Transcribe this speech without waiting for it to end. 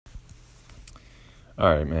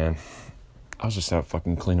Alright, man. I was just out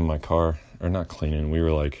fucking cleaning my car. Or not cleaning. We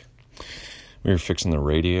were fixing the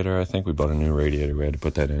radiator, I think. We bought a new radiator. We had to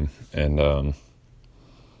put that in. And,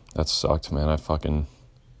 that sucked, man. I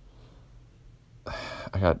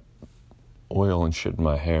got oil and shit in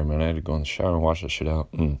my hair, man. I had to go in the shower and wash that shit out.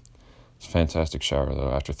 It's a fantastic shower,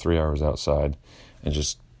 though. After 3 hours outside and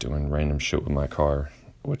just doing random shit with my car,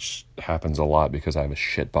 which happens a lot because I have a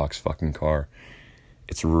shitbox fucking car.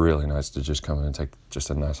 It's really nice to just come in and take just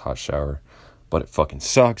a nice hot shower. But it fucking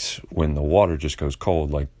sucks when the water just goes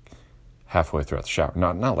cold, like, halfway throughout the shower.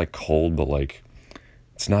 Not like cold, but, like,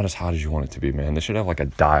 it's not as hot as you want it to be, man. They should have, like, a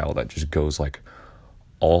dial that just goes, like,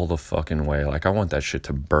 all the fucking way. Like, I want that shit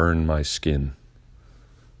to burn my skin.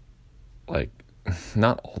 Like,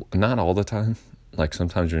 not all the time. Like,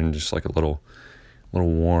 sometimes you're in just, like, a little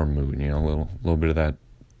warm mood, you know, a little bit of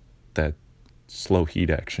that slow heat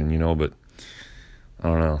action, you know, but I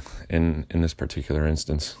don't know. In this particular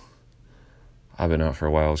instance, I've been out for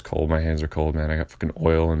a while. It's cold. My hands are cold, man. I got fucking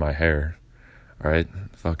oil in my hair. All right,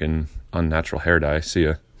 fucking unnatural hair dye. See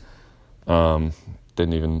ya.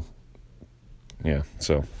 Didn't even. Yeah.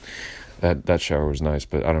 So that shower was nice,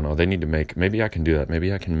 but I don't know. They need to make. Maybe I can do that.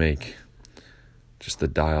 Maybe I can make just the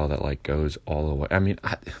dial that like goes all the way. I mean,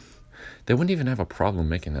 they wouldn't even have a problem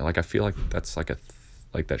making that. Like, I feel like that's like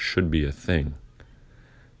like that should be a thing.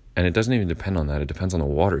 And it doesn't even depend on that. It depends on the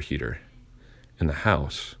water heater in the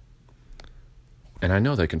house. And I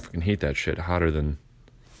know they can fucking heat that shit hotter than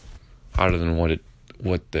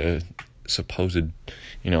what the supposed,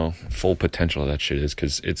 you know, full potential of that shit is,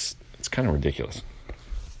 because it's kind of ridiculous.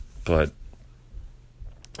 But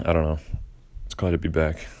I don't know. It's glad to be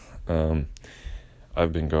back.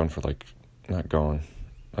 I've been going for like, not going.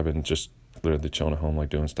 I've been just literally chilling at home, like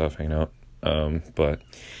doing stuff, hanging out. But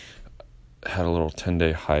had a little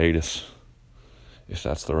 10-day hiatus, if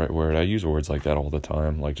that's the right word. I use words like that all the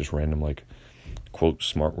time, like just random, like, quote,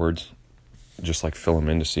 smart words, just like fill them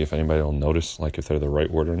in to see if anybody will notice, like if they're the right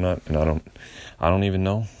word or not. And I don't even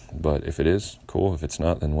know, but if it is, cool. If it's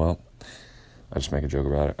not, then well, I just make a joke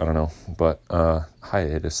about it. I don't know. But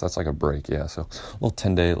hiatus, that's like a break, yeah. So little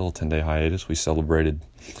 10 day hiatus. We celebrated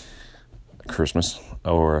Christmas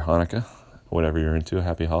or Hanukkah, whatever you're into.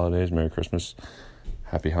 Happy holidays, Merry Christmas,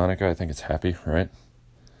 Happy Hanukkah. I think it's happy, right?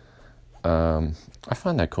 I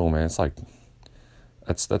find that cool, man. It's like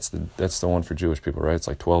that's the one for Jewish people, right? It's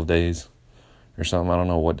like 12 days or something. I don't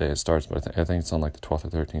know what day it starts, but I think it's on like the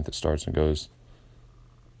 12th or 13th it starts and goes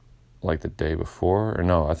like the day before. Or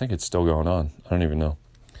no, I think it's still going on. I don't even know.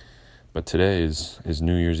 But today is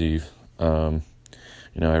New Year's Eve. You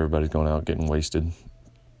know, everybody's going out getting wasted.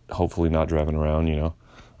 Hopefully not driving around, you know.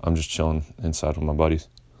 I'm just chilling inside with my buddies.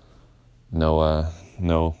 No,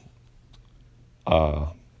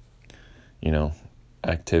 you know,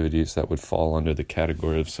 activities that would fall under the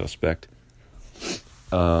category of suspect.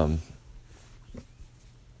 We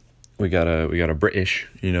got a British,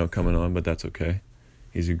 you know, coming on, but that's okay.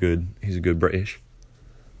 He's a good British.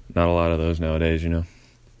 Not a lot of those nowadays, you know.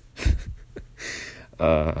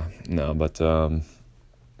 No, but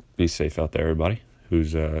be safe out there, everybody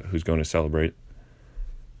who's going to celebrate,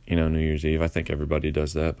 you know, New Year's Eve. I think everybody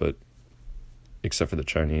does that, but except for the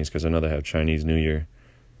Chinese, because I know they have Chinese New Year.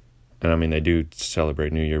 And I mean, they do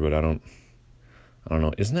celebrate New Year, but I don't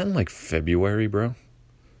know. Isn't that in like February, bro?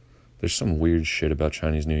 There's some weird shit about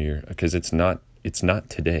Chinese New Year, because it's not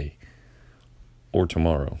today or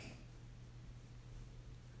tomorrow.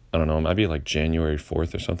 I don't know. It might be like January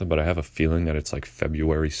 4th or something, but I have a feeling that it's like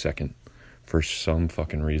February 2nd for some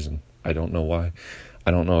fucking reason. I don't know why.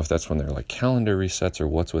 I don't know if that's when their like calendar resets or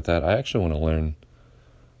what's with that. I actually want to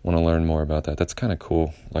learn more about that. That's kind of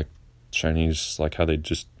cool. Like Chinese, like how they're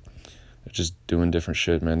just doing different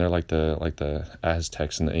shit, man. They're like the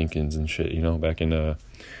Aztecs and the Incans and shit, you know, back in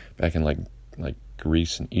like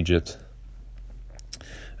Greece and Egypt.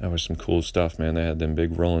 That was some cool stuff, man. They had them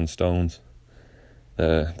big rolling stones.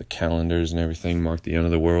 The calendars and everything marked the end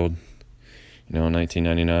of the world. You know, in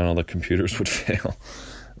 1999, all the computers would fail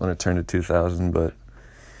when it turned to 2000. But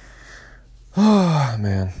oh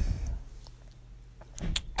man,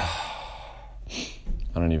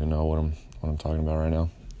 I don't even know what I'm talking about right now.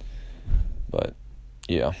 But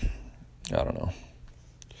yeah, I don't know.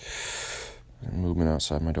 Movement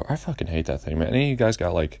outside my door. I fucking hate that thing, man. Any of you guys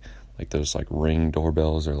got like those like Ring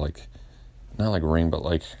doorbells, or like not like Ring, but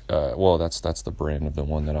like well, that's the brand of the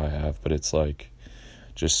one that I have, but it's like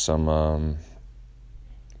just some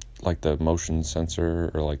like the motion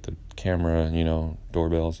sensor or like the camera, you know,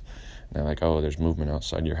 doorbells. And they're like, oh, there's movement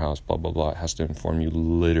outside your house, blah blah blah. It has to inform you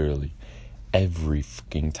literally every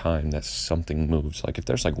fucking time that something moves. Like if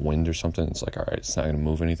there's like wind or something, it's like, all right, it's not gonna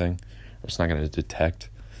move anything, It's not going to detect.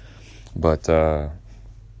 But,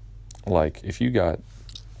 like, if you got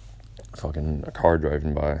fucking a car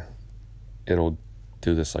driving by, it'll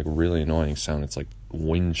do this, like, really annoying sound. It's like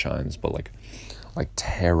wind chimes, but, like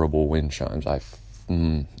terrible wind chimes. I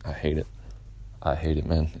hate it. I hate it,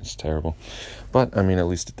 man. It's terrible. But, I mean, at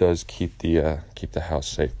least it does keep the house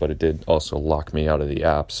safe. But it did also lock me out of the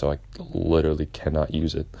app, so I literally cannot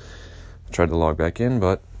use it. I tried to log back in,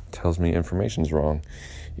 but it tells me information's wrong,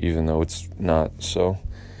 even though it's not. So,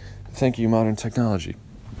 thank you, modern technology.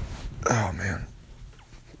 Oh, man.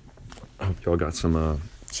 I hope y'all got some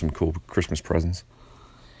cool Christmas presents.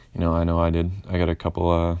 You know I did. I got a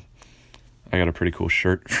couple, I got a pretty cool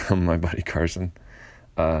shirt from my buddy Carson.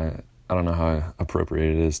 I don't know how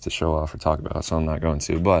appropriate it is to show off or talk about, so I'm not going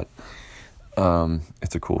to, but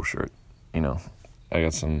it's a cool shirt. You know, I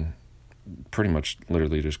got some pretty much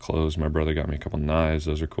literally just clothes. My brother got me a couple knives.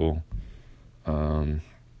 Those are cool. You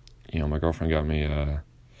know, my girlfriend got me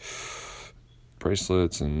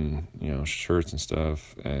bracelets and, you know, shirts and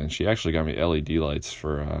stuff, and she actually got me LED lights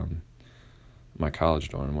for my college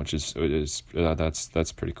dorm, which is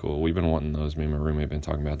that's pretty cool. We've been wanting those. Me and my roommate have been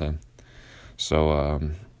talking about them. So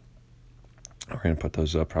we're going to put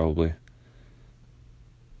those up probably.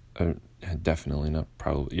 Definitely not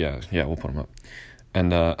probably. Yeah, we'll put them up.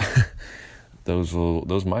 And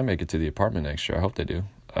those might make it to the apartment next year. I hope they do.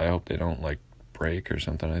 I hope they don't, like, break or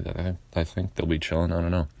something like that. I think they'll be chilling. I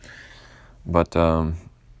don't know. But,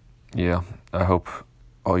 yeah, I hope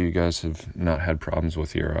all you guys have not had problems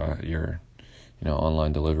with your you know,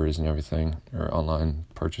 online deliveries and everything, or online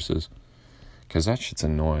purchases. Because that shit's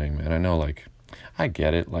annoying, man. I know, like, I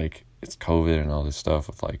get it, like, it's COVID and all this stuff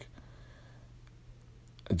with, like,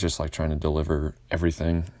 just, like, trying to deliver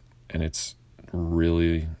everything, and it's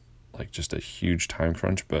really, like, just a huge time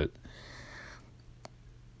crunch, but,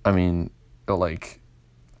 I mean, like,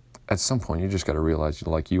 at some point, you just got to realize,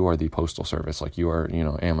 like, you are the postal service, like, you are, you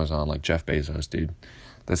know, Amazon, like, Jeff Bezos, dude,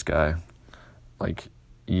 this guy, like,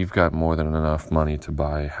 you've got more than enough money to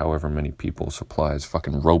buy however many people, supplies,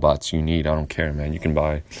 fucking robots you need. I don't care, man. You can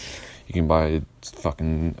buy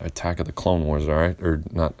fucking Attack of the Clone Wars, all right? Or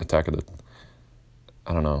not Attack of the,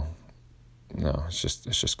 I don't know. No, it's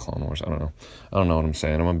just Clone Wars. I don't know what I'm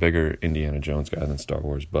saying. I'm a bigger Indiana Jones guy than Star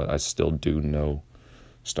Wars, but I still do know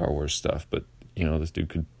Star Wars stuff. But, you know, this dude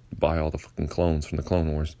could buy all the fucking clones from the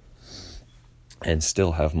Clone Wars and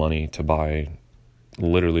still have money to buy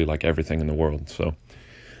literally, like, everything in the world. So,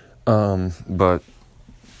 but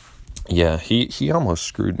yeah, he almost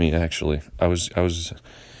screwed me, actually.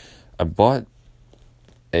 I bought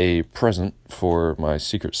a present for my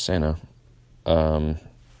Secret Santa,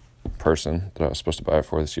 person that I was supposed to buy it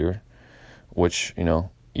for this year, which, you know,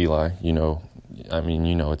 Eli, you know, I mean,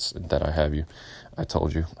 you know, it's that I have you. I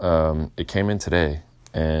told you. It came in today,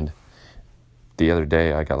 and the other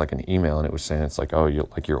day I got, like, an email, and it was saying, it's like, oh,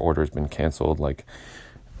 your order's been canceled, like,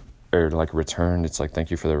 or, like, returned. It's like,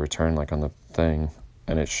 thank you for the return, like, on the thing,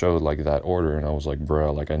 and it showed, like, that order, and I was like,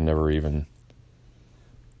 bro, like,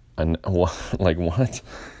 what?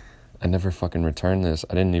 I never fucking returned this.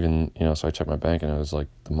 I didn't even, you know, so I checked my bank, and it was like,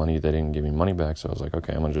 the money, they didn't give me money back, so I was like,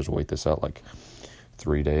 okay, I'm gonna just wait this out, like,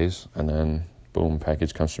 3 days, and then, boom,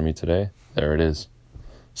 package comes to me today. There it is.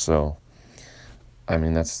 So, I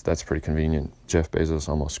mean, that's pretty convenient. Jeff Bezos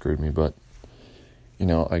almost screwed me, but, you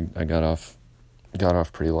know, I got off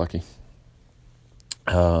pretty lucky.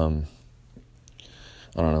 I don't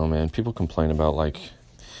know, man. People complain about, like,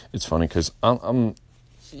 it's funny because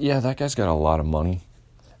yeah, that guy's got a lot of money,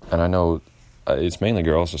 and I know it's mainly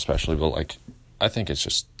girls, especially, but, like, I think it's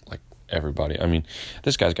just, like, everybody. I mean,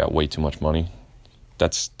 this guy's got way too much money.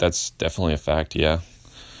 That's definitely a fact, yeah.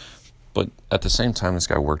 But at the same time, this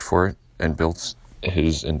guy worked for it and built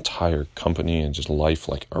his entire company and just life,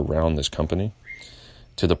 like, around this company,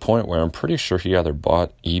 to the point where I'm pretty sure he either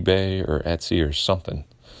bought eBay or Etsy or something.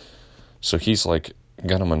 So he's, like,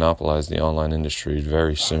 gonna monopolize the online industry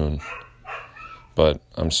very soon. But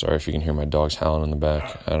I'm sorry if you can hear my dogs howling in the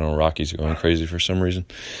back. I don't know, Rocky's going crazy for some reason.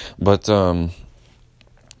 But, I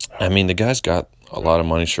mean, the guy's got a lot of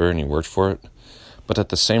money, sure, and he worked for it. But at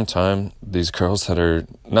the same time, these girls that are,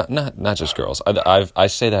 not just girls, I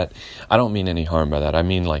say that, I don't mean any harm by that. I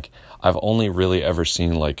mean, like, I've only really ever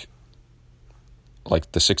seen, like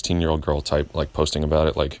the 16-year-old girl type, like, posting about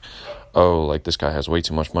it, like, oh, like, this guy has way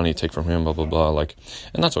too much money, take from him, blah, blah, blah, like,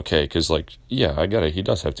 and that's okay, because, like, yeah, I get it, he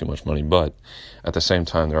does have too much money, but at the same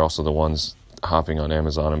time, they're also the ones hopping on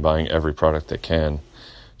Amazon and buying every product they can,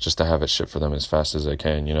 just to have it shipped for them as fast as they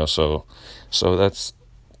can, you know, so that's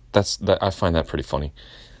I find that pretty funny,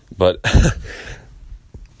 but,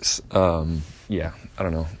 yeah, I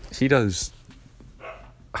don't know, he does,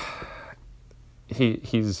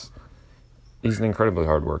 he's an incredibly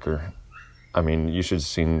hard worker. I mean, you should have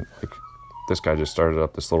seen, like, this guy just started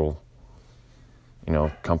up this little,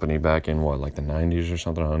 company back in like the 90s or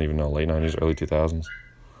something. I don't even know, late 90s, early 2000s.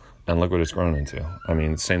 And look what it's grown into. I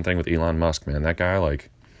mean, same thing with Elon Musk, man. That guy, like,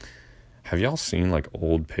 have y'all seen, like,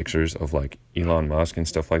 old pictures of, like, Elon Musk and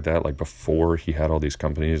stuff like that? Like, before he had all these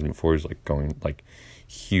companies and before he was, like, going, like,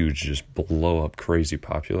 huge, just blow up, crazy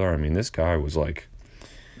popular. I mean, this guy was, like,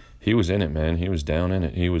 he was in it, man. He was down in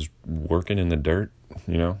it. He was working in the dirt,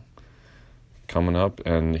 coming up.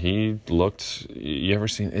 And he looked, you ever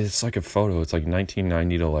seen, it's like a photo. It's like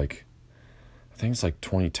 1990 to, like, I think it's like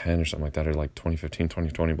 2010 or something like that, or like 2015,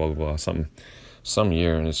 2020, blah, blah, blah, some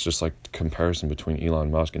year. And it's just like comparison between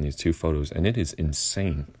Elon Musk and these two photos. And it is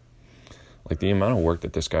insane. Like, the amount of work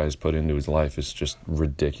that this guy has put into his life is just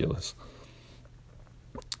ridiculous.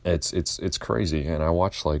 It's crazy. And I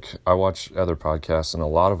watch other podcasts, and a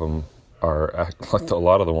lot of them are, like, a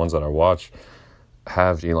lot of the ones that I watch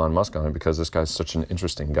have Elon Musk on it because this guy's such an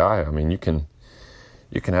interesting guy. I mean, you can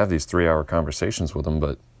have these 3-hour conversations with him,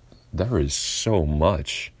 but there is so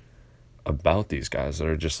much about these guys that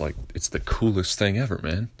are just like, it's the coolest thing ever,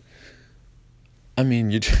 man. I mean,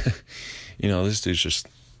 this dude's just,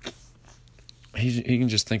 he can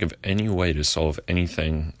just think of any way to solve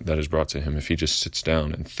anything that is brought to him if he just sits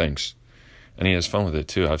down and thinks. And he has fun with it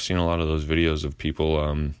too. I've seen a lot of those videos of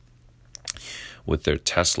people with their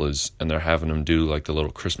Teslas, and they're having them do like the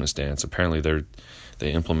little Christmas dance. Apparently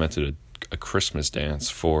they implemented a Christmas dance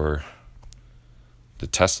for the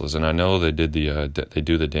Teslas, and I know they did they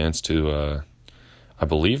do the dance to I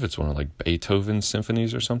believe it's one of like Beethoven's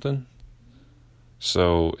symphonies or something.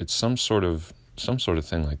 So it's some sort of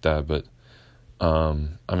thing like that. But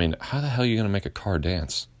I mean, how the hell are you gonna make a car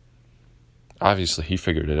dance? Obviously he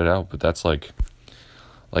figured it out, but that's like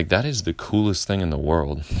that is the coolest thing in the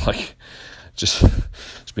world. Like, just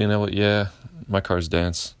being able, yeah, my cars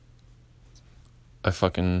dance. I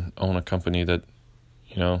fucking own a company that,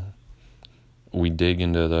 we dig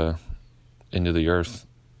into the earth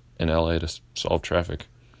in LA to solve traffic.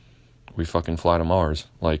 We fucking fly to Mars.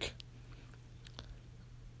 Like,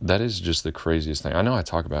 that is just the craziest thing. I know I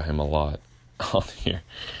talk about him a lot on here,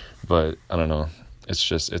 but I don't know.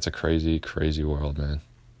 It's a crazy, crazy world, man.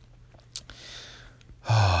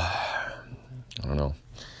 I don't know.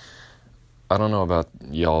 I don't know about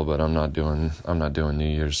y'all, but I'm not doing New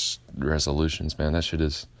Year's resolutions, man. That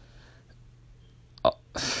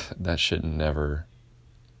shit never,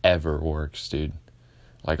 ever works, dude.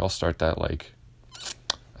 Like, I'll start that, like,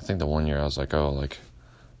 I think the one year I was like, oh, like,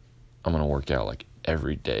 I'm gonna work out, like,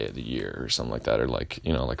 every day of the year or something like that, or, like,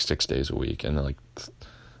 like 6 days a week. And then, like,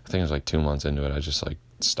 I think it was like 2 months into it, I just, like,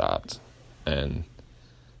 stopped. And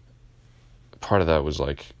part of that was,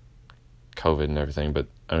 like, COVID and everything. But,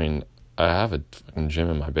 I mean, I have a fucking gym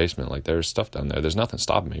in my basement. Like, there's stuff down there. There's nothing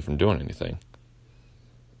stopping me from doing anything.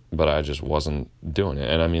 But I just wasn't doing it.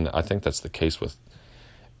 And, I mean, I think that's the case with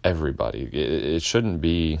everybody. It shouldn't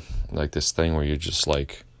be, like, this thing where you're just,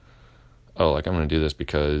 like, oh, like, I'm going to do this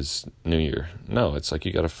because New Year. No, it's, like,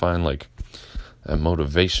 you got to find, like, a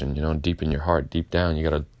motivation, deep in your heart, deep down. You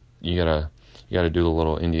got to do the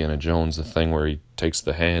little Indiana Jones, the thing where he takes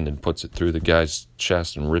the hand and puts it through the guy's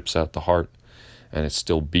chest and rips out the heart. And it's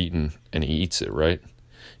still beaten, and he eats it, right?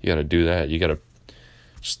 You got to do that. You got to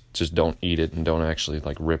just don't eat it and don't actually,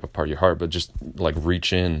 like, rip apart your heart, but just, like,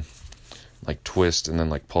 reach in, like, twist, and then,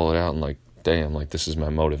 like, pull it out, and, like, damn, like, this is my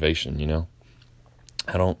motivation,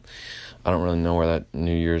 I don't really know where that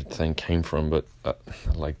New Year thing came from, but,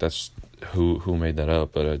 like, that's who made that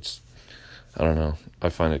up, but I don't know. I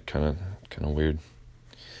find it kind of weird.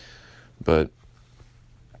 But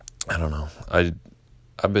I don't know.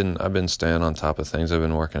 I've been staying on top of things. I've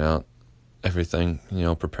been working out everything,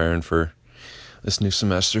 preparing for this new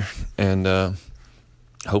semester, and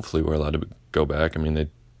hopefully we're allowed to go back. I mean,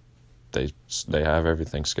 they have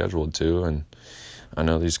everything scheduled too, and I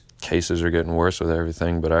know these cases are getting worse with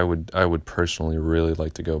everything, but I would personally really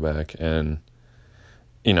like to go back, and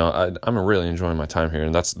I'm really enjoying my time here,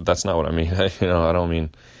 and that's not what I mean. I don't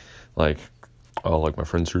mean like, oh, like, my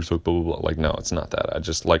friends here suck, blah blah blah. Like, no, it's not that.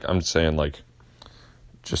 I'm saying, like,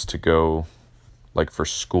 just to go, like, for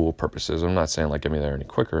school purposes. I'm not saying, like, get me there any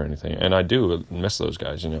quicker or anything. And I do miss those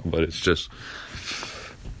guys, but it's just,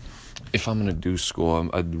 if I'm going to do school,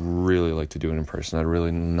 I'd really like to do it in person. I'd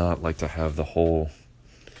really not like to have the whole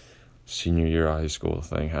senior year of high school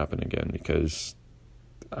thing happen again, because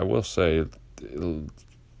I will say,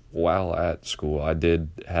 while at school, I did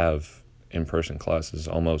have in-person classes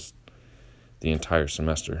almost the entire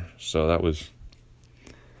semester. So that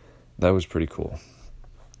was pretty cool.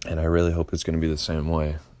 And I really hope it's going to be the same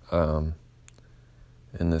way.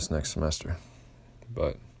 in this next semester.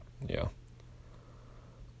 But yeah,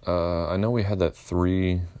 I know we had that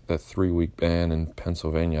 3-week ban in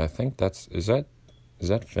Pennsylvania. I think is that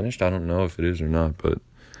finished? I don't know if it is or not, but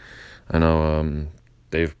I know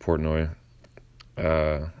Dave Portnoy,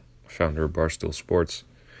 founder of Barstool Sports,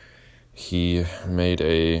 he made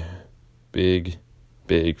a big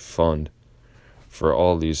fund for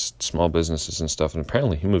all these small businesses and stuff, and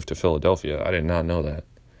apparently he moved to Philadelphia. I did not know that.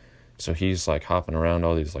 So he's like hopping around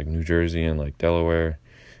all these like New Jersey and like Delaware,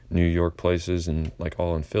 New York places, and like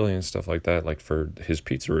all in Philly and stuff like that, like for his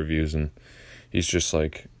pizza reviews. And he's just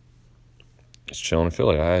like, he's chilling in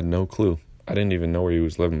Philly. I had no clue. I didn't even know where he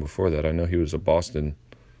was living before that. I know he was a Boston.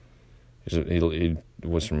 He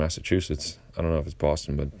was from Massachusetts. I don't know if it's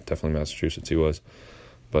Boston, but definitely Massachusetts he was.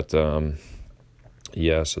 But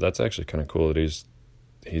yeah, so that's actually kind of cool that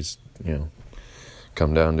he's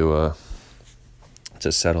come down to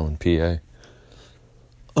settle in PA.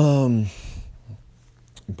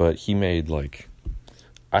 But he made like,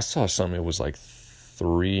 I saw something, it was like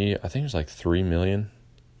I think it was like 3 million,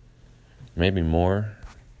 maybe more.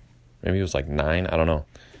 Maybe it was like 9, I don't know.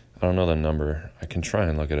 I don't know the number. I can try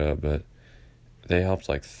and look it up, but they helped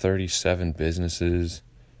like 37 businesses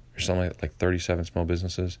or something, like 37 small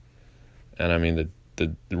businesses. And I mean,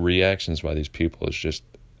 the reactions by these people is just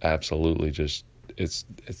absolutely just, it's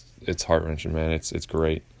heart-wrenching, man. It's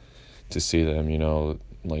great to see them,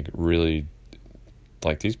 like really,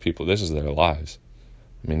 like these people, this is their lives.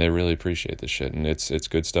 I mean, they really appreciate this shit, and it's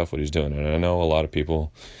good stuff what he's doing. And I know a lot of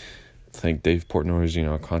people think Dave Portnoy is,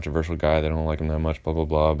 a controversial guy. They don't like him that much, blah, blah,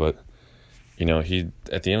 blah. But, he,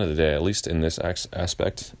 at the end of the day, at least in this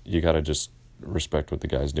aspect, you got to just respect what the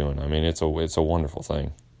guy's doing. I mean, it's a wonderful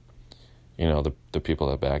thing. The people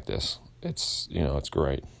that back this, it's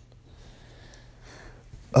great.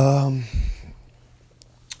 But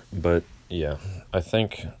yeah, I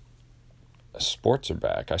think sports are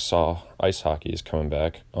back. I saw ice hockey is coming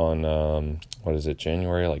back on,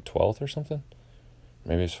 January like 12th or something?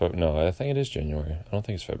 Maybe it's no, I think it is January. I don't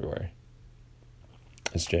think it's February.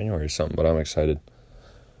 It's January or something, but I'm excited.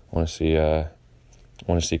 I want to see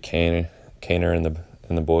Kaner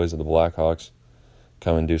and the boys of the Blackhawks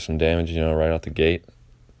come and do some damage, right out the gate.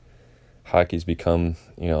 Hockey's become,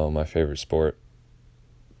 my favorite sport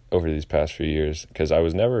over these past few years, because I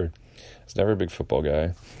was never a big football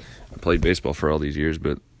guy. I played baseball for all these years,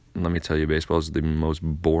 but let me tell you, baseball is the most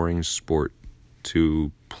boring sport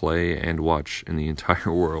to play and watch in the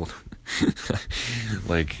entire world.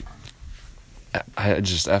 Like, I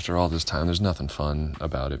just, after all this time, there's nothing fun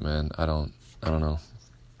about it, man. I don't know.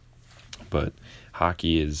 But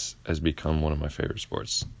hockey has become one of my favorite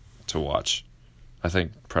sports to watch. I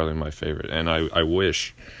think probably my favorite. And I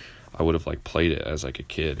wish I would have like played it as like a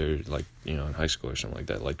kid, or like, in high school or something like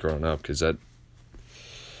that, like growing up, because that,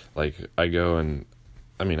 like, I go and,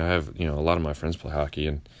 I mean, I have, a lot of my friends play hockey,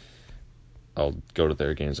 and I'll go to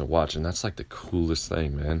their games and watch, and that's like the coolest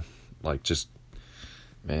thing, man. Like, just,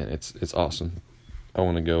 man, it's awesome. I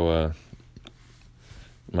want to go,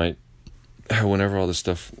 whenever all this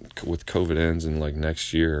stuff with COVID ends, and like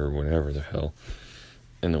next year or whenever the hell,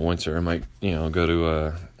 in the winter, I might, go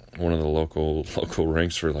to one of the local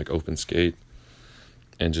rinks for like open skate,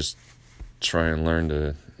 and just try and learn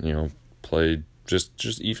to, play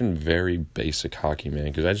just even very basic hockey, man,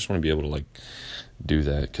 because I just want to be able to like do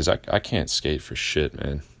that, because I can't skate for shit,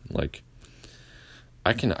 man. Like,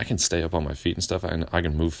 I can stay up on my feet and stuff, and I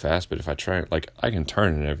can move fast, but if I try, like, I can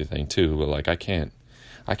turn and everything too, but like I can't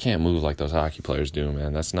move like those hockey players do,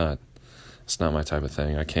 man. It's not my type of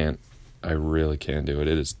thing. I really can't do it.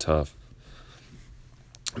 It is tough.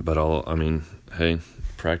 But hey,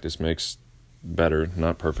 practice makes better,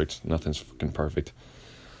 not perfect. Nothing's fucking perfect.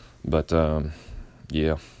 But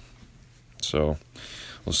yeah. So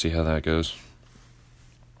we'll see how that goes.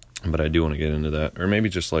 But I do want to get into that, or maybe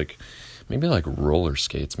like roller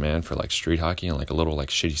skates, man, for like street hockey, and like a little like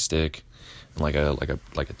shitty stick, and like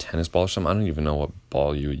a tennis ball or something. I don't even know what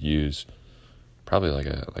ball you would use. Probably like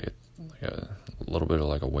a little bit of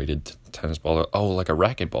like a weighted tennis ball. Oh, like a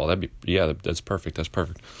racquetball. That's perfect. That's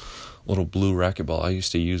perfect. Little blue racquetball. I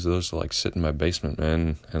used to use those to like sit in my basement,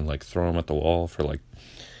 man, and like throw them at the wall for like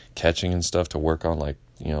catching and stuff, to work on like,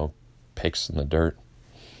 picks in the dirt.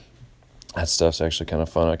 That stuff's actually kind of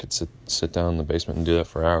fun. I could sit down in the basement and do that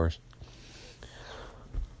for hours.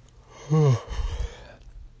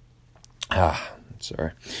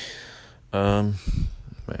 Sorry. Man,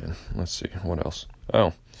 let's see, what else?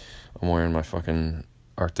 Oh, I'm wearing my fucking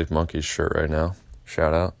Arctic Monkeys shirt right now.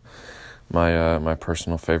 Shout out. My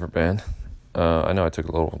personal favorite band. I know I took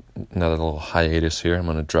another little hiatus here. I'm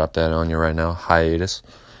going to drop that on you right now. Hiatus.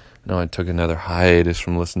 know I took another hiatus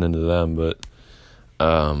from listening to them, but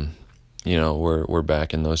we're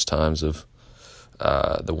back in those times of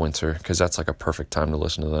the winter, because that's like a perfect time to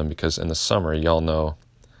listen to them, because in the summer, y'all know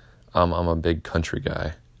I'm a big country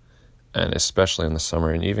guy, and especially in the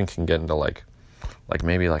summer, and even can get into like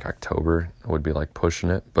maybe like October would be like pushing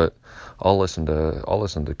it, but I'll listen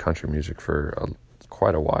to country music for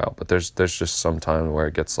quite a while. But there's just some time where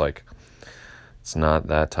it gets like, it's not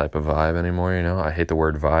that type of vibe anymore, I hate the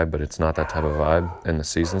word vibe, but it's not that type of vibe in the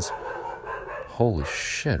seasons. Holy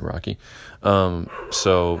shit, Rocky.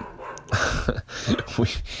 So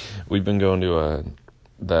we've been going to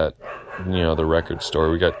the record store.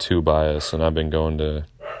 We got two by us, and I've been going to,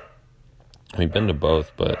 we've been to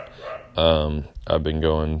both, but I've been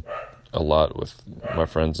going a lot with my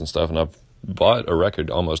friends and stuff, and I've bought a record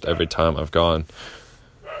almost every time I've gone.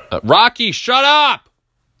 Rocky, shut up!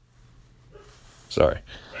 Sorry.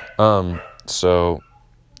 So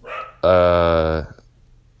I've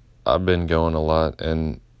been going a lot,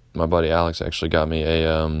 and my buddy Alex actually got me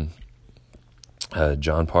a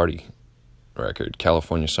John Party record,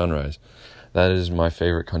 California Sunrise. That is my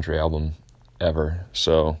favorite country album ever,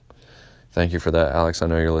 so thank you for that, Alex. I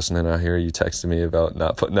know you're listening out here. You texted me about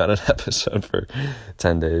not putting out an episode for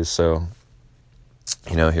 10 days. So,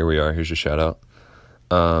 here we are. Here's your shout out.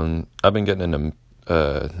 I've been getting into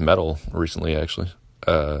metal recently, actually.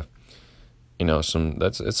 It's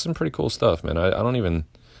some pretty cool stuff, man. I don't even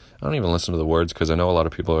listen to the words, because I know a lot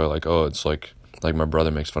of people are like, oh, it's like my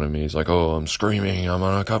brother makes fun of me. He's like, oh, I'm screaming, I'm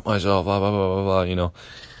gonna cut myself, blah, blah, blah, blah, blah,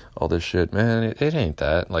 all this shit. Man, it ain't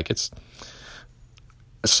that. Like, it's,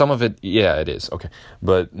 some of it, yeah, it is, okay,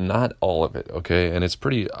 but not all of it, okay? And it's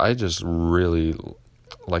pretty, I just really,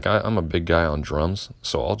 like, I'm a big guy on drums,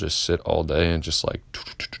 so I'll just sit all day and just, like,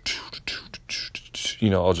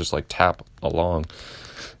 I'll just, like, tap along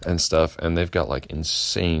and stuff, and they've got, like,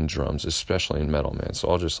 insane drums, especially in metal, man, so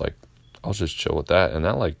I'll just chill with that, and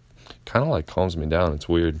that, like, kind of, like, calms me down. It's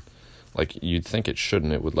weird. Like, you'd think it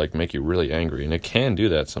shouldn't. It would, like, make you really angry, and it can do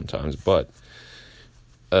that sometimes, but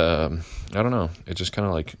I don't know. It just kind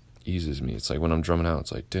of like eases me. It's like when I'm drumming out,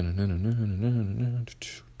 it's like,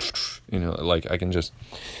 like I can just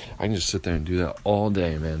sit there and do that all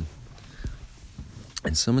day, man.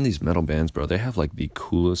 And some of these metal bands, bro, they have like the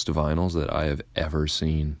coolest vinyls that I have ever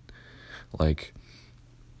seen. Like,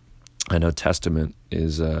 I know Testament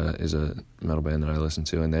is a metal band that I listen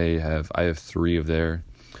to, and I have 3 of their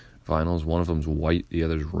vinyls. One of them's white, the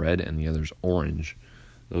other's red, and the other's orange.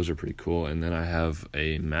 Those are pretty cool. And then I have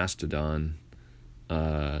a Mastodon.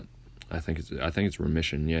 I think it's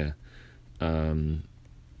Remission. Yeah,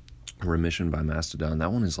 Remission by Mastodon.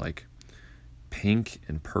 That one is like pink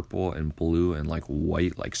and purple and blue and like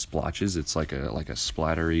white, like splotches. It's like a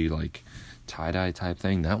splattery, like tie-dye type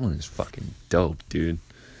thing. That one is fucking dope, dude.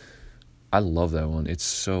 I love that one. It's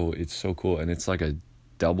so cool, and it's like a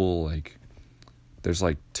double, like there's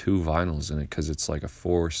like 2 vinyls in it, because it's like a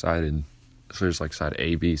 4-sided. So there's like side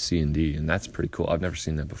A, B, C, and D, and that's pretty cool. I've never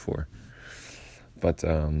seen that before. But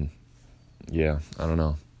yeah, I don't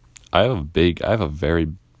know. I have a very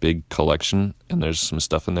big collection, and there's some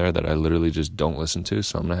stuff in there that I literally just don't listen to.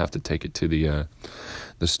 So I'm gonna have to take it to the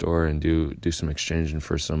store and do some exchanging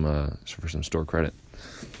for some store credit.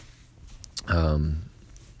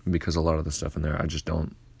 Because a lot of the stuff in there I just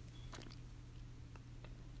don't.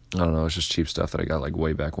 I don't know. It's just cheap stuff that I got like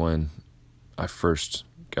way back when I first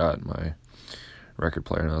got my record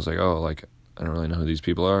player, and I was like, oh, like, I don't really know who these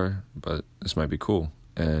people are, but this might be cool.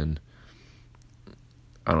 And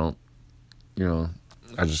I don't,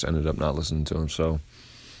 I just ended up not listening to them, so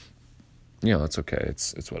it's okay.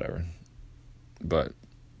 It's whatever. But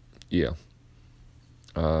yeah,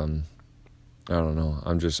 I don't know.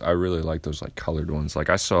 I really like those like colored ones.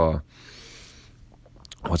 Like I saw,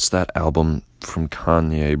 what's that album from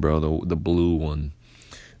Kanye, bro? The blue one.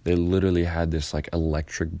 They literally had this like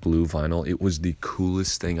electric blue vinyl. It was the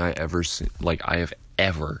coolest thing I ever seen. Like I have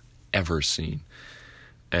ever seen.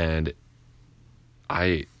 And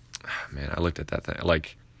I looked at that thing.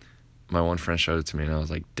 Like my one friend showed it to me, and I was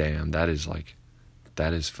like, damn, that is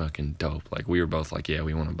fucking dope. Like we were both like, yeah,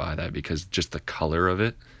 we want to buy that, because just the color of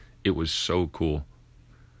it, it was so cool.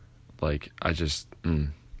 Like I just,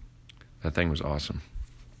 that thing was awesome.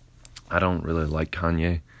 I don't really like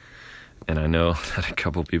Kanye. And I know that a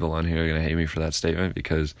couple people on here are going to hate me for that statement,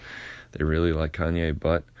 because they really like Kanye.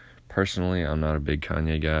 But personally, I'm not a big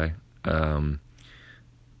Kanye guy.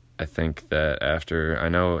 I think that I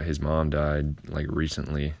know his mom died like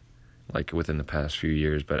recently, like within the past few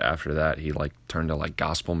years. But after that, he like turned to like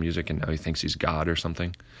gospel music, and now he thinks he's God or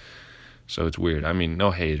something. So it's weird. I mean,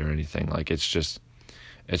 no hate or anything. Like it's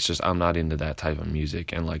It's just I'm not into that type of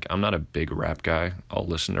music, and like I'm not a big rap guy. I'll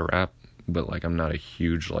listen to rap, but like I'm not a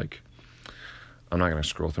huge like. I'm not gonna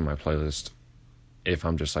scroll through my playlist if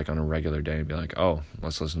I'm just like on a regular day and be like, oh,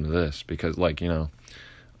 let's listen to this, because like, you know,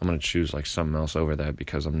 I'm gonna choose like something else over that,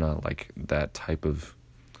 because I'm not like that type of.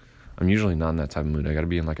 I'm usually not in that type of mood. I gotta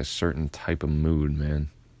be in like a certain type of mood, man,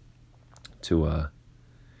 to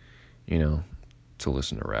you know, to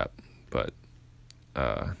listen to rap. But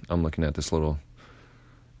I'm looking at this little.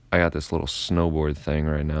 I got this little snowboard thing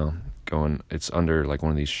right now going. It's under like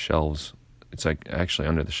one of these shelves. It's like actually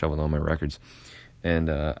under the shelf with all my records, and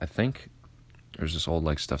I think there's this old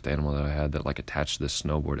like stuffed animal that I had that like attached to this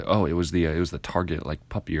snowboard. Oh, it was the Target like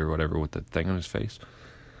puppy or whatever with the thing on his face.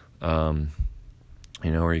 You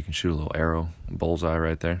know, where you can shoot a little arrow, bullseye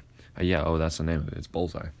right there. That's the name of it. It's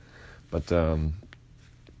Bullseye. But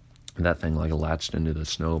that thing like latched into the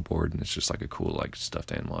snowboard, and it's just like a cool like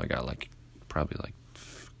stuffed animal I got like probably like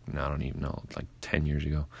I don't even know, like 10 years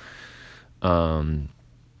ago.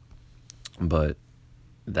 But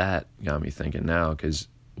that got me thinking now, because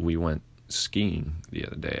we went skiing the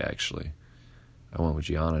other day, actually. I went with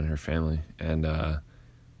Gianna and her family, and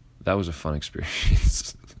that was a fun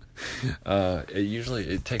experience.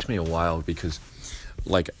 It takes me a while, because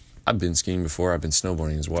like I've been skiing before, I've been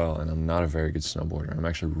snowboarding as well, and I'm not a very good snowboarder. I'm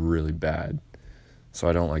actually really bad, so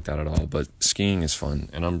I don't like that at all. But skiing is fun,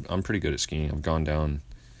 and I'm pretty good at skiing. I've gone down,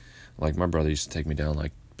 like my brother used to take me down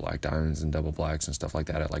like black diamonds and double blacks and stuff like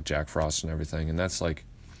that at like Jack Frost and everything, and that's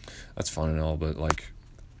fun and all, but like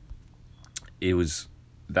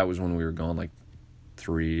that was when we were going like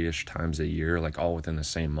 3-ish times a year, like all within the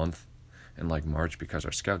same month in like March, because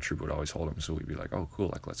our scout troop would always hold them, so we'd be like, oh cool,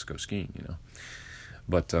 like let's go skiing, you know.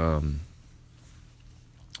 But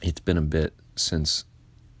it's been a bit since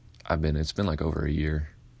it's been like over a year,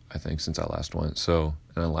 I think, since I last went. So,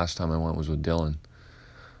 and the last time I went was with Dylan.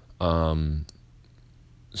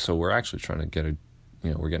 So we're actually trying to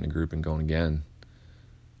we're getting a group and going again.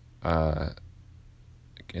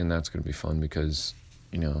 And that's going to be fun, because,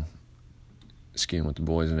 you know, skiing with the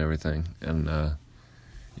boys and everything. And,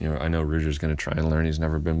 you know, I know Ruger's going to try and learn. He's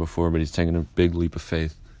never been before, but he's taking a big leap of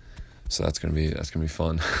faith. So that's going to be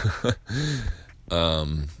fun.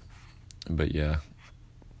 But yeah,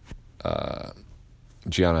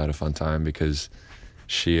 Gianna had a fun time, because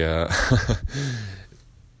she,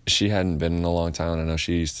 she hadn't been in a long time. I know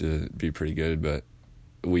she used to be pretty good, but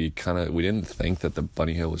we didn't think that the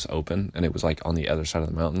bunny hill was open, and it was like on the other side of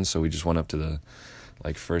the mountain. So we just went up to the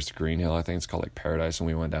like first green hill, I think it's called like Paradise, and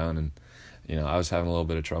we went down, and you know, I was having a little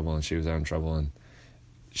bit of trouble and she was having trouble, and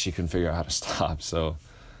she couldn't figure out how to stop. So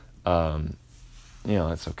you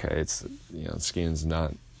know, it's okay. It's, you know, skiing's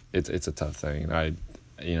not, it's a tough thing.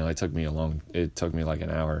 It took me like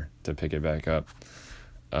an hour to pick it back up,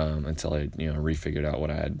 until I, you know, refigured out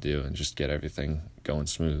what I had to do and just get everything going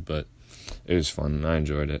smooth. But it was fun, and I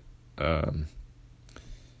enjoyed it.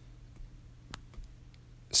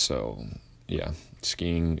 So yeah,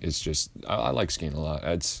 skiing is just, I like skiing a lot.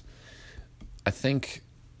 I think,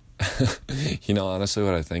 you know, honestly,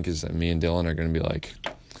 what I think is that me and Dylan are going to be like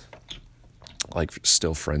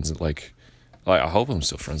still friends. Like I hope I'm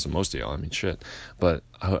still friends with most of y'all. I mean, shit. But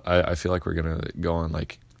I feel like we're going to go on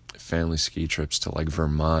like family ski trips to like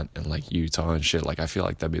Vermont and like Utah and shit. Like I feel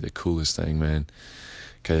like that'd be the coolest thing, man.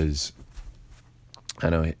 Because I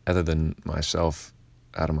know, other than myself,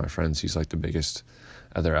 out of my friends, he's like the biggest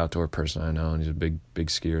other outdoor person I know, and he's a big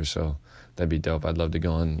skier. So that'd be dope. I'd love to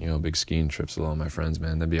go on, you know, big skiing trips with all my friends,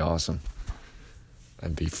 man. That'd be awesome.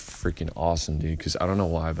 That'd be freaking awesome, dude. Because I don't know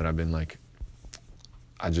why, but I've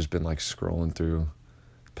just been like scrolling through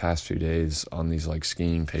past few days on these like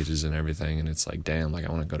skiing pages and everything, and it's like, damn, like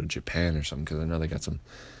I want to go to Japan or something, because I know they got some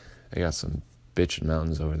bitchin'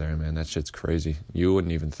 mountains over there, man. That shit's crazy. You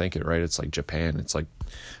wouldn't even think it, right? It's like Japan. It's like,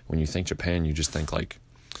 when you think Japan, you just think like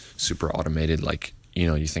super automated, like, you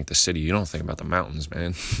know, you think the city. You don't think about the mountains,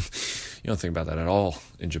 man. You don't think about that at all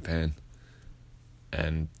in Japan.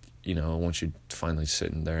 And, you know, once you finally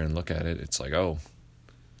sit in there and look at it, it's like, oh,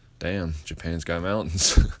 damn, Japan's got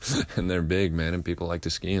mountains. And they're big, man, and people like to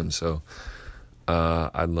ski them. So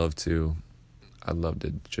I'd love to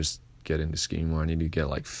just get into skiing more. I need to get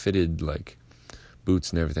like fitted like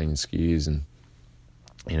boots and everything, and skis, and,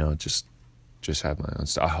 you know, just have my own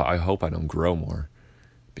stuff. I hope I don't grow more,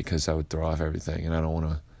 because that would throw off everything, and I don't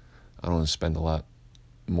want to spend a lot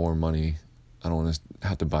more money. I don't want to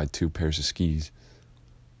have to buy 2 pairs of skis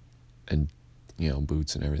and, you know,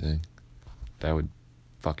 boots and everything. That would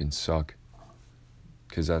fucking suck,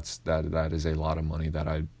 because that is a lot of money that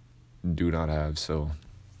I do not have. So,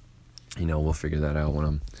 you know, we'll figure that out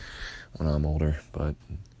when I'm older. But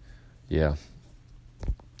yeah,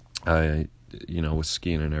 with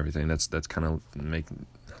skiing and everything, that's kind of making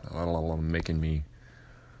me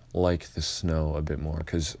like the snow a bit more,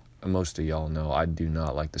 because most of y'all know I do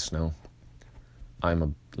not like the snow.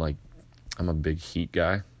 I'm a big heat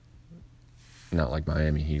guy, not like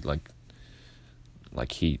Miami heat, like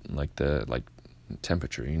heat, like the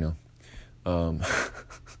temperature,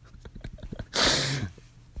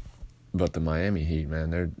 But the Miami Heat, man,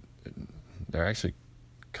 they're actually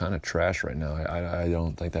kind of trash right now. I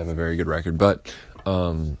don't think they have a very good record, but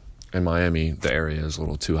in Miami, the area is a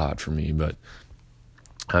little too hot for me. But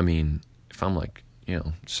I mean, if I'm like,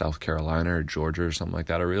 South Carolina or Georgia or something like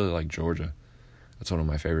that, I really like Georgia. That's one of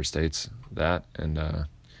my favorite states. That and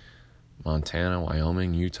Montana,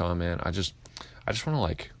 Wyoming, Utah, man. I just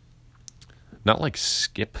want to not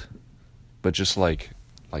skip, but just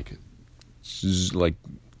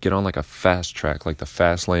get on a fast track, like the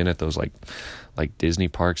fast lane at those like Disney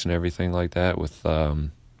parks and everything like that, with how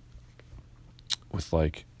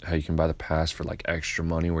you can buy the pass for extra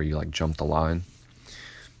money where you jump the line.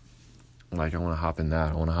 I want to hop in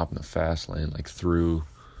that. I want to hop in the fast lane through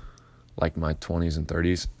my 20s and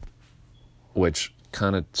 30s, which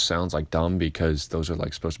kind of sounds dumb because those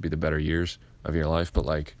are supposed to be the better years of your life, but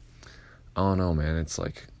I don't know, man. It's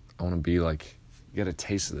I want to be you get a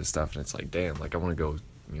taste of this stuff, and it's damn, I want to go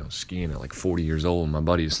skiing at 40 years old with my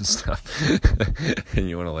buddies and stuff. And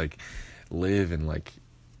you want to live in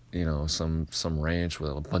some ranch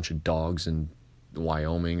with a bunch of dogs in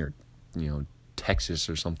Wyoming or Texas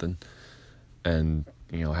or something, and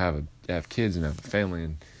have kids and have a family.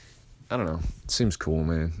 And I don't know, it seems cool,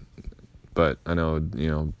 man, but I know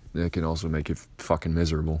it can also make you fucking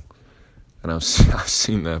miserable, and I've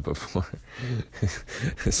seen that before.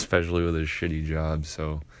 Especially with a shitty job.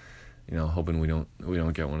 So hoping we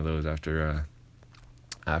don't get one of those after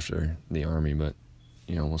the Army, but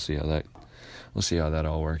we'll see how that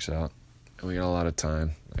all works out. And we got a lot of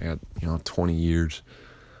time. I got 20 years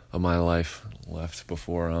of my life left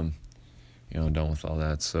before I'm done with all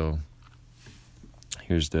that. So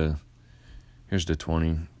here's the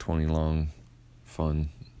 20 long, fun,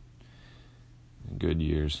 good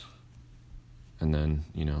years, and then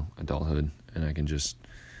adulthood, and I can just,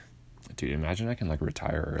 dude, imagine I can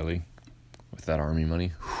retire early with that Army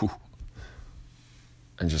money. Whew.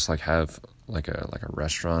 And just have a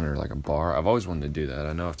restaurant or a bar. I've always wanted to do that.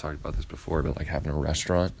 I know I've talked about this before, but having a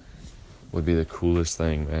restaurant would be the coolest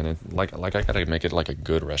thing, man. And I gotta make it a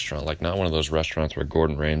good restaurant, not one of those restaurants where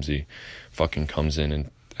Gordon Ramsay fucking comes in and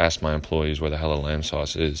asks my employees where the hell a lamb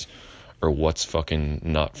sauce is, or what's fucking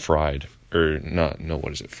not fried, or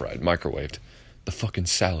what is it, fried, microwaved, the fucking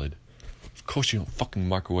salad. Of course you don't fucking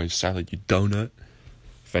microwave salad, you donut.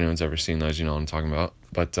 If anyone's ever seen those, you know what I'm talking about.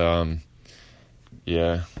 But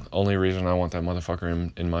yeah, only reason I want that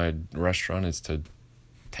motherfucker in my restaurant is to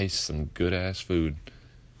taste some good ass food,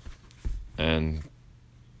 and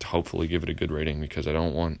to hopefully give it a good rating, because I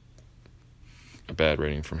don't want a bad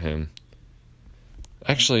rating from him.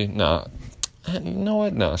 Actually, nah. You know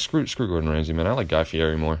what? Nah, screw Gordon Ramsay, man. I like Guy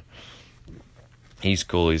Fieri more. He's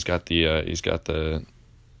cool. He's got the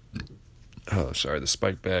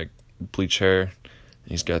spike back bleach hair.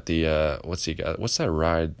 He's got the what's he got? What's that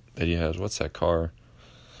ride that he has? What's that car?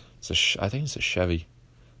 I think it's a Chevy.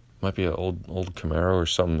 Might be an old Camaro or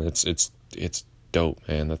something. It's dope,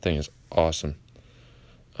 man. That thing is awesome.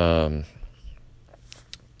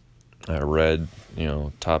 Red,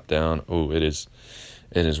 top down. Oh, it is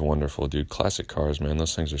wonderful, dude. Classic cars, man.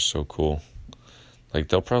 Those things are so cool.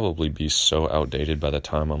 They'll probably be so outdated by the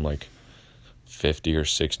time I'm 50 or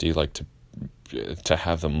 60, to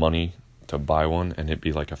have the money to buy one and it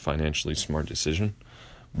be a financially smart decision.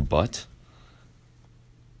 But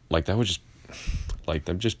that would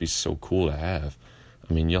just be so cool to have.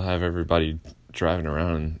 I mean, you'll have everybody driving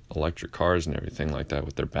around in electric cars and everything like that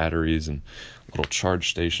with their batteries and little charge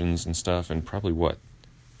stations and stuff, and probably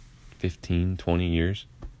 15, 20 years.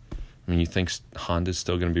 I mean, you think Honda's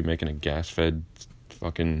still going to be making a gas-fed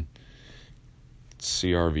fucking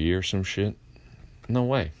CR-V or some shit? No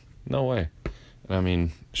way. I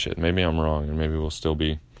mean, shit, maybe I'm wrong, and maybe we'll still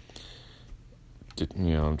be,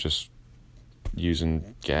 just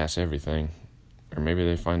using gas everything. Or maybe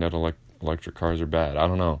they find out electric cars are bad. I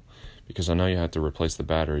don't know. Because I know you have to replace the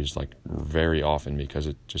batteries, very often, because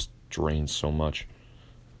it just drains so much.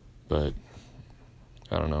 But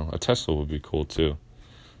I don't know. A Tesla would be cool, too.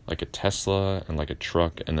 A Tesla and a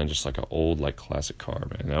truck, and then just an old, classic car,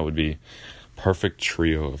 man. That would be perfect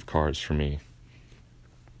trio of cars for me.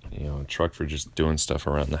 A truck for just doing stuff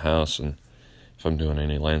around the house, and if I'm doing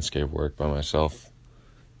any landscape work by myself,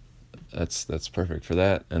 that's perfect for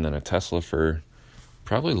that. And then a Tesla for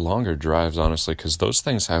probably longer drives, honestly, because those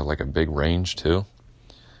things have like a big range too.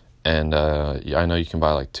 And yeah, I know you can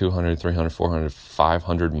buy like 200, 300, 400,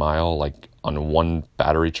 500 mile, like on one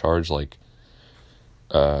battery charge, like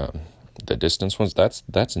the distance ones.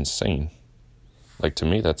 That's insane. Like, to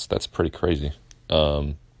me, that's pretty crazy.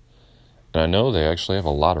 And I know they actually have a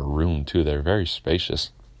lot of room too. They're very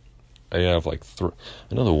spacious. They have like I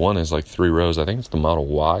know the one is like 3 rows. I think it's the Model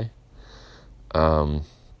Y.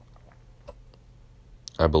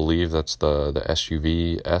 I believe that's the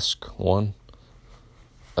SUV-esque one.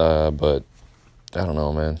 But I don't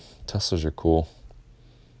know, man. Teslas are cool.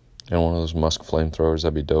 And one of those Musk flamethrowers,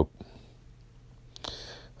 that'd be dope.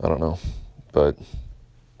 I don't know. But,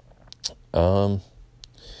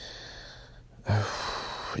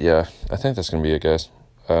 yeah, I think that's going to be it, guys.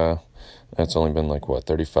 It's only been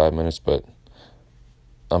 35 minutes, but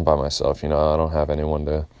I'm by myself, I don't have anyone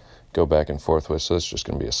to go back and forth with, so it's just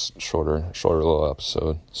going to be a shorter little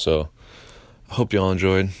episode. So, I hope y'all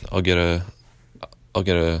enjoyed. I'll get a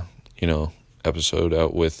episode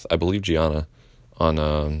out with, I believe, Gianna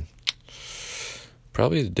on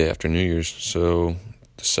probably the day after New Year's, so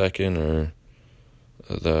the 2nd or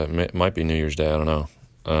might be New Year's Day, I don't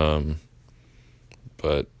know.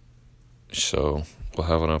 But so we'll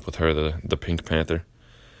have one up with her, the Pink Panther,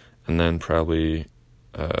 and then probably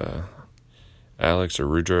Alex or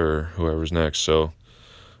Rudra or whoever's next. So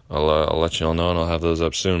I'll let y'all know, and I'll have those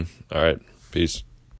up soon. All right, peace.